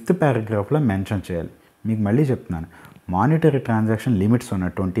 5th పారాగ్రాఫ్లో మెన్షన్ చేయాలి. మీకు మళ్ళీ చెప్తున్నాను, మానిటరీ ట్రాన్సాక్షన్ లిమిట్స్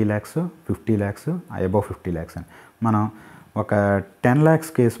ఉన్నాయి 20 lakhs, 50 lakhs, అబవ్ 50 lakhs అని. మనం ఒక 10 lakhs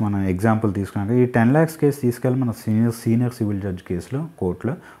కేసు మనం ఎగ్జాంపుల్ తీసుకున్నాక ఈ 10 lakhs కేసు తీసుకెళ్ళి మన సీనియర్ సివిల్ జడ్జ్ కేసులో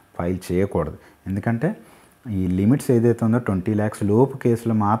కోర్టులో ఫైల్ చేయకూడదు. ఎందుకంటే ఈ లిమిట్స్ ఏదైతే ఉందో 20 lakhs లోపు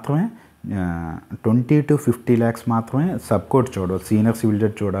కేసులో మాత్రమే 20 to 50 lakhs మాత్రమే సబ్ కోర్ట్ చూడాలి, సీనియర్ సివిల్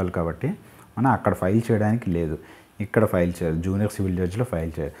జడ్జ్ చూడాలి. కాబట్టి మనం అక్కడ ఫైల్ చేయడానికి లేదు, ఇక్కడ ఫైల్ చేయాలి, జూనియర్ సివిల్ జడ్జ్లో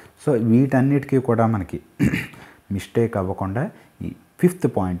ఫైల్ చేయాలి. సో వీటన్నిటికీ కూడా మనకి మిస్టేక్ అవ్వకుండా ఈ 5th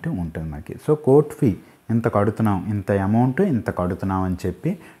పాయింట్ ఉంటుంది మనకి. సో కోర్ట్ ఫీ ఇంత కడుతున్నాం, ఇంత అమౌంట్ ఇంత కడుతున్నాం అని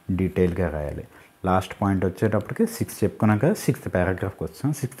చెప్పి డీటెయిల్గా రాయాలి. లాస్ట్ పాయింట్ వచ్చేటప్పటికి 6 చెప్పుకున్నాక 6th పారాగ్రాఫ్కి వచ్చాం.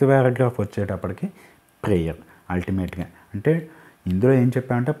 6th పారాగ్రాఫ్ వచ్చేటప్పటికి ప్రేయర్ అల్టిమేట్గా. అంటే ఇందులో ఏం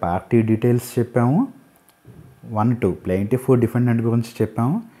చెప్పామంటే పార్టీ డీటెయిల్స్ చెప్పాము, 1, 2 ప్లెయింటిఫ్ డిఫెండెంట్ గురించి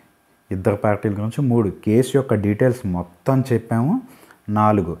చెప్పాము, ఇద్దరు పార్టీల గురించి, 3 కేసు యొక్క డీటెయిల్స్ మొత్తం చెప్పాము,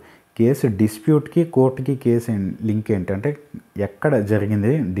 4 కేసు డిస్ప్యూట్కి కోర్టుకి కేసు లింక్ ఏంటంటే ఎక్కడ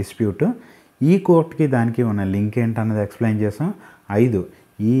జరిగింది డిస్ప్యూట్, ఈ కోర్టుకి దానికి ఉన్న లింక్ ఏంటన్నది ఎక్స్ప్లెయిన్ చేసాం. 5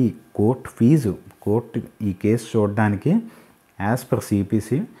 ఈ కోర్టు ఫీజు, కోర్టు ఈ కేసు చూడడానికి as per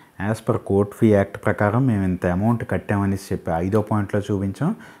CPC, as per court fee act ప్రకారం మేము ఇంత అమౌంట్ కట్టామని చెప్పి 5వ పాయింట్లో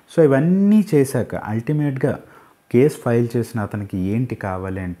చూపించాం. సో ఇవన్నీ చేశాక అల్టిమేట్గా కేసు ఫైల్ చేసిన అతనికి ఏంటి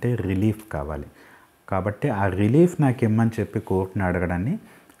కావాలి అంటే రిలీఫ్ కావాలి. కాబట్టి ఆ రిలీఫ్ నాకు ఇమ్మని చెప్పి కోర్టుని అడగడాన్ని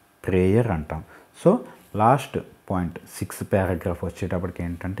ప్రేయర్ అంటాం. So last point 6th paragraph వచ్చేటప్పటికి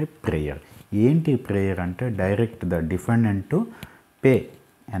ఏంటంటే ప్రేయర్. ఏంటి ప్రేయర్ అంటే direct the defendant to pay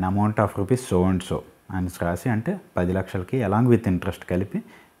an amount of rupees so and so అని రాసి, అంటే 10 లక్షలకి అలాంగ్ విత్ ఇంట్రెస్ట్ కలిపి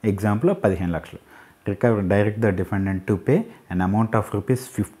ఎగ్జాంపుల్లో 15 లక్షలు, recover direct the defendant to pay an amount of rupees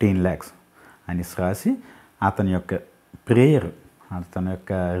 15 lakhs అని రాసి అతని యొక్క ప్రేయర్, అతని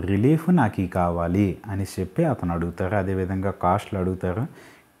యొక్క రిలీఫ్ నాకు కావాలి అని చెప్పి అతను అడుగుతారు. అదేవిధంగా కాస్ట్లు అడుగుతారు,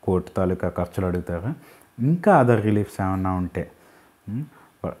 కోర్టు తాలూకా ఖర్చులు అడుగుతారు, ఇంకా అదర్ రిలీఫ్స్ ఏమన్నా ఉంటే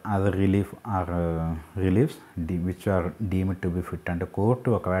other relief are reliefs which are deemed to be fit, అంటే కోర్టు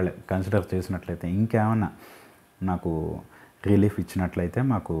ఒకవేళ కన్సిడర్ చేసినట్లయితే ఇంకేమన్నా నాకు రిలీఫ్ ఇచ్చినట్లయితే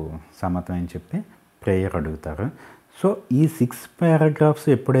మాకు సమ్మతం అని చెప్పి ప్రేయర్ అడుగుతారు. సో ఈ 6 పారాగ్రాఫ్స్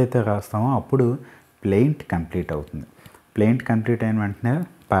ఎప్పుడైతే రాస్తామో అప్పుడు ప్లెయింట్ కంప్లీట్ అవుతుంది. ప్లెయింట్ కంప్లీట్ అయిన వెంటనే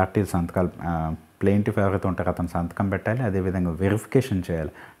పార్టీల సంతకాలు, ప్లెయింటిఫ్ ఎవరైతే ఉంటారో అతను సంతకం పెట్టాలి. అదేవిధంగా వెరిఫికేషన్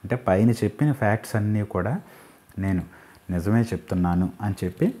చేయాలి, అంటే పైన చెప్పిన ఫ్యాక్ట్స్ అన్నీ కూడా నేను నిజమే చెప్తున్నాను అని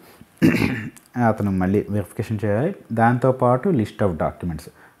చెప్పి అతను మళ్ళీ వెరిఫికేషన్ చేయాలి. దాంతోపాటు లిస్ట్ ఆఫ్ డాక్యుమెంట్స్,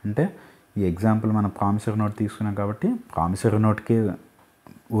 అంటే ఈ ఎగ్జాంపుల్ మనం ప్రామిసరీ నోట్ తీసుకున్నాం కాబట్టి ప్రామిసరీ నోట్కి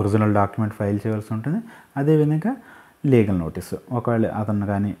ఒరిజినల్ డాక్యుమెంట్ ఫైల్ చేయాల్సి ఉంటుంది. అదేవిధంగా లీగల్ నోటీస్, ఒకవేళ అతను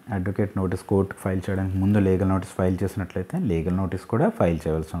కానీ అడ్వకేట్ నోటీస్ కోర్టుకు ఫైల్ చేయడానికి ముందు లీగల్ నోటీస్ ఫైల్ చేసినట్లయితే లీగల్ నోటీస్ కూడా ఫైల్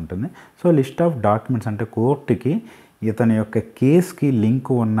చేయాల్సి ఉంటుంది. సో లిస్ట్ ఆఫ్ డాక్యుమెంట్స్ అంటే కోర్టుకి ఇతని యొక్క కేసుకి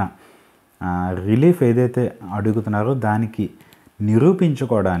లింక్ ఉన్న రిలీఫ్ ఏదైతే అడుగుతున్నారో దానికి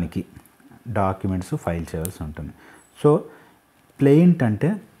నిరూపించుకోవడానికి డాక్యుమెంట్స్ ఫైల్ చేయాల్సి ఉంటుంది. సో ప్లెయింట్ అంటే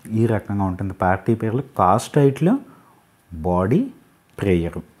ఈ రకంగా ఉంటుంది. పార్టీ పేర్లు కాస్ట్ టైటిల్, బాడీ,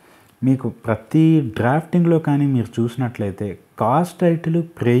 ప్రేయర్. మీకు ప్రతి డ్రాఫ్టింగ్లో కానీ మీరు చూసినట్లయితే కాస్ట్ టైటిల్,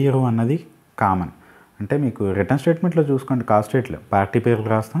 ప్రేయర్ అన్నది కామన్. అంటే మీకు రిటర్న్ స్టేట్మెంట్లో చూసుకోండి, కాస్ట్ టైటిల్ పార్టీ పేర్లు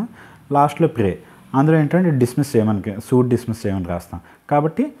రాస్తాం, లాస్ట్లో ప్రే, అందులో ఏంటంటే డిస్మిస్ చేయమని, సూట్ డిస్మిస్ చేయమని రాస్తాం.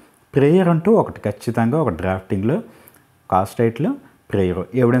 కాబట్టి ప్రేయర్ అంటూ ఒకటి ఖచ్చితంగా ఒక డ్రాఫ్టింగ్లో cost title, prayer.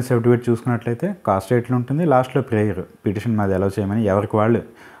 Evidence certificate చూసుకున్నట్లయితే కాస్ట్ టైటిల్ ఉంటుంది, లాస్ట్లో ప్రేయర్, పిటిషన్ మాది అలౌ చేయమని, ఎవరికి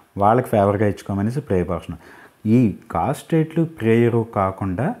వాళ్ళకి ఫేవర్గా ఇచ్చుకోమనేసి ప్రేయర్ పర్సన్. ఈ కాస్ట్ టైటిల్, ప్రేయరు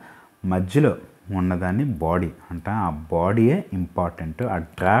కాకుండా మధ్యలో ఉన్నదాన్ని బాడీ అంటే ఆ బాడీయే ఇంపార్టెంట్. ఆ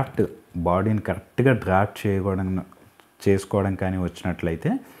డ్రాఫ్ట్ బాడీని కరెక్ట్గా డ్రాఫ్ట్ చేసుకోవడం కానీ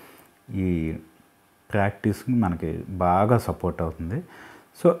వచ్చినట్లయితే ఈ ప్రాక్టీస్కి మనకి బాగా సపోర్ట్ అవుతుంది.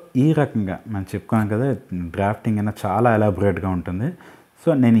 సో ఈ రకంగా మనం చెప్పుకున్నాం కదా, డ్రాఫ్టింగ్ అయినా చాలా ఎలాబొరేట్గా ఉంటుంది. సో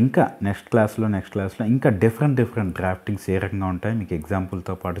నేను ఇంకా నెక్స్ట్ క్లాస్లో ఇంకా డిఫరెంట్ డ్రాఫ్టింగ్స్ ఏ రకంగా ఉంటాయి మీకు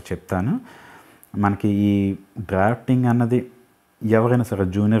ఎగ్జాంపుల్తో పాటు చెప్తాను. మనకి ఈ డ్రాఫ్టింగ్ అన్నది ఎవరైనా సరే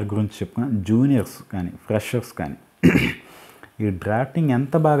జూనియర్ గురించి చెప్పుకున్నా, జూనియర్స్ కానీ ఫ్రెషర్స్ కానీ ఈ డ్రాఫ్టింగ్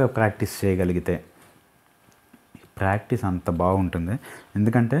ఎంత బాగా ప్రాక్టీస్ చేయగలిగితే ప్రాక్టీస్ అంత బాగుంటుంది.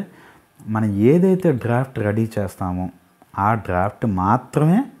 ఎందుకంటే మనం ఏదైతే డ్రాఫ్ట్ రెడీ చేస్తామో ఆ డ్రాఫ్ట్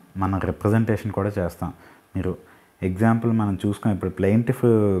మాత్రమే మనం రిప్రజెంటేషన్ కూడా చేస్తాం. మీరు ఎగ్జాంపుల్ మనం చూసుకున్నాం, ఇప్పుడు ప్లెయింటిఫ్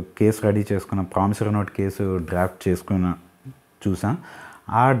కేసు రెడీ చేసుకున్న ప్రామిసరీ నోట్ కేసు డ్రాఫ్ట్ చూసాం.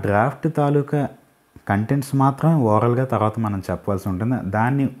 ఆ డ్రాఫ్ట్ తాలూకా కంటెంట్స్ మాత్రమే ఓవరాల్గా తర్వాత మనం చెప్పాల్సి ఉంటుంది.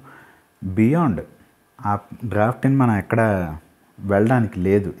 దాన్ని బియాండ్ ఆ డ్రాఫ్ట్ని మనం ఎక్కడ వెళ్ళడానికి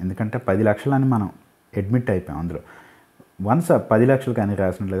లేదు. ఎందుకంటే 10 లక్షలని మనం అడ్మిట్ అయిపోయాం అందులో. వన్స్ 10 లక్షలు కానీ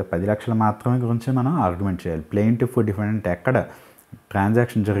రాసినట్లయితే 10 లక్షలు మాత్రమే గురించి మనం ఆర్గ్యుమెంట్ చేయాలి. ప్లెయింటిఫ్ డిఫెండెంట్ ఎక్కడ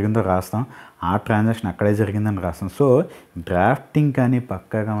ట్రాన్సాక్షన్ జరిగిందో రాస్తాం, ఆ ట్రాన్సాక్షన్ అక్కడే జరిగిందని రాస్తాం. సో డ్రాఫ్టింగ్ కానీ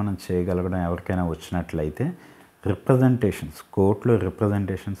పక్కాగా మనం చేయగలగడం ఎవరికైనా వచ్చినట్లయితే రిప్రజెంటేషన్స్, కోర్టులో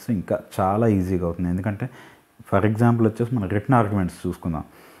రిప్రజెంటేషన్స్ ఇంకా చాలా ఈజీగా అవుతుంది. ఎందుకంటే ఫర్ ఎగ్జాంపుల్ వచ్చేసి మనం రిటర్న్ ఆర్గ్యుమెంట్స్ చూసుకుందాం.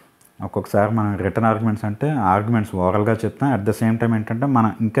 ఒక్కొక్కసారి మనం రిటర్న్ ఆర్గ్యుమెంట్స్ అంటే ఆర్గ్యుమెంట్స్ ఓవరాల్గా చెప్తాం, అట్ ద సేమ్ టైం ఏంటంటే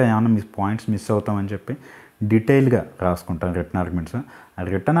మనం ఇంకా ఏమైనా పాయింట్స్ మిస్ అవుతామని చెప్పి డీటెయిల్గా రాసుకుంటాం రిటర్న్ ఆర్గ్యుమెంట్స్. ఆ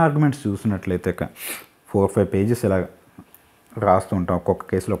రిటర్న్ ఆర్గ్యుమెంట్స్ చూసినట్లయితే 4-5 పేజెస్ ఇలా రాస్తూ ఉంటాం, ఒక్కొక్క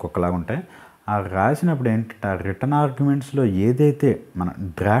కేసులో ఒక్కొక్కలాగా ఉంటాయి. ఆ రాసినప్పుడు ఏంటంటే ఆ రిటర్న్ ఆర్గ్యుమెంట్స్లో ఏదైతే మనం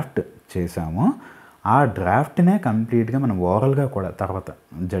డ్రాఫ్ట్ చేసామో ఆ డ్రాఫ్ట్నే కంప్లీట్గా మనం ఓవరాల్గా కూడా తర్వాత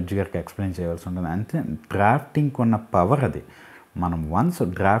జడ్జి గారికి ఎక్స్ప్లెయిన్ చేయాల్సి ఉంటుంది. అంతే డ్రాఫ్టింగ్కి ఉన్న పవర్ అది. మనం వన్స్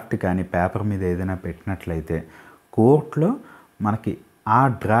డ్రాఫ్ట్ కానీ పేపర్ మీద ఏదైనా పెట్టినట్లయితే కోర్టులో మనకి ఆ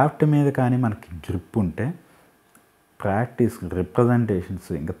డ్రాఫ్ట్ మీద కానీ మనకి గ్రిప్ ఉంటే ప్రాక్టీస్, రిప్రజెంటేషన్స్,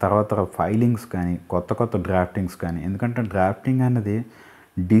 ఇంకా తర్వాత ఫైలింగ్స్ కానీ కొత్త డ్రాఫ్టింగ్స్ కానీ, ఎందుకంటే డ్రాఫ్టింగ్ అన్నది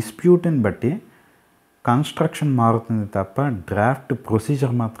డిస్ప్యూట్ని బట్టి కన్స్ట్రక్షన్ మారుతుంది తప్ప డ్రాఫ్ట్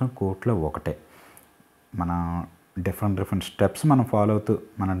ప్రొసీజర్ మాత్రం కోర్టులో ఒకటే. మన డిఫరెంట్ స్టెప్స్ మనం ఫాలో అవుతూ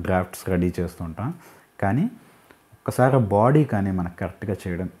మనం డ్రాఫ్ట్స్ రెడీ చేస్తుంటాం. కానీ ఒక్కసారి బాడీ కానీ మనకు కరెక్ట్గా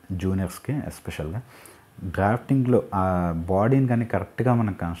చేయడం జూనియర్స్కి ఎస్పెషల్గా డ్రాఫ్టింగ్లో ఆ బాడీని కానీ కరెక్ట్గా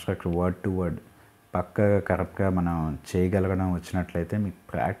మనం కన్స్ట్రక్ట్ వర్డ్ టు వర్డ్ పక్కగా కరెక్ట్గా మనం చేయగలగడం వచ్చినట్లయితే మీకు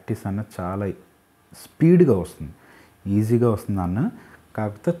ప్రాక్టీస్ అన్నది చాలా స్పీడ్గా వస్తుంది, ఈజీగా వస్తుంది అన్న,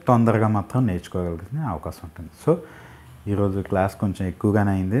 కాకపోతే తొందరగా మాత్రం నేర్చుకోగలిగిన అవకాశం ఉంటుంది. సో ఈరోజు క్లాస్ కొంచెం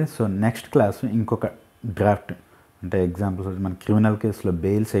ఎక్కువగానే అయింది. సో నెక్స్ట్ క్లాస్ ఇంకొక డ్రాఫ్ట్ అంటే ఎగ్జాంపుల్స్ మన క్రిమినల్ కేసులో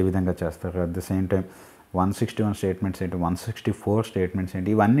బెయిల్స్ ఏ విధంగా చేస్తారు, at the same time 161 statements ఏంటి, 164 స్టేట్మెంట్స్ ఏంటి,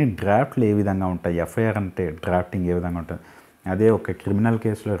 ఇవన్నీ డ్రాఫ్ట్లు ఏ విధంగా ఉంటాయి, ఎఫ్ఐఆర్ అంటే డ్రాఫ్టింగ్ ఏ విధంగా ఉంటుంది, అదే ఒక క్రిమినల్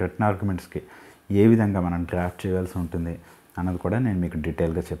కేసులో రిటర్న్ ఆర్గ్యుమెంట్స్కి ఏ విధంగా మనం డ్రాఫ్ట్ చేయాల్సి ఉంటుంది అన్నది కూడా నేను మీకు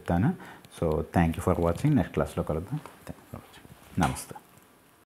డీటెయిల్గా చెప్తాను. So thank you for watching. Next క్లాస్లో కలుద్దాం. Thank you for watching. నమస్తే.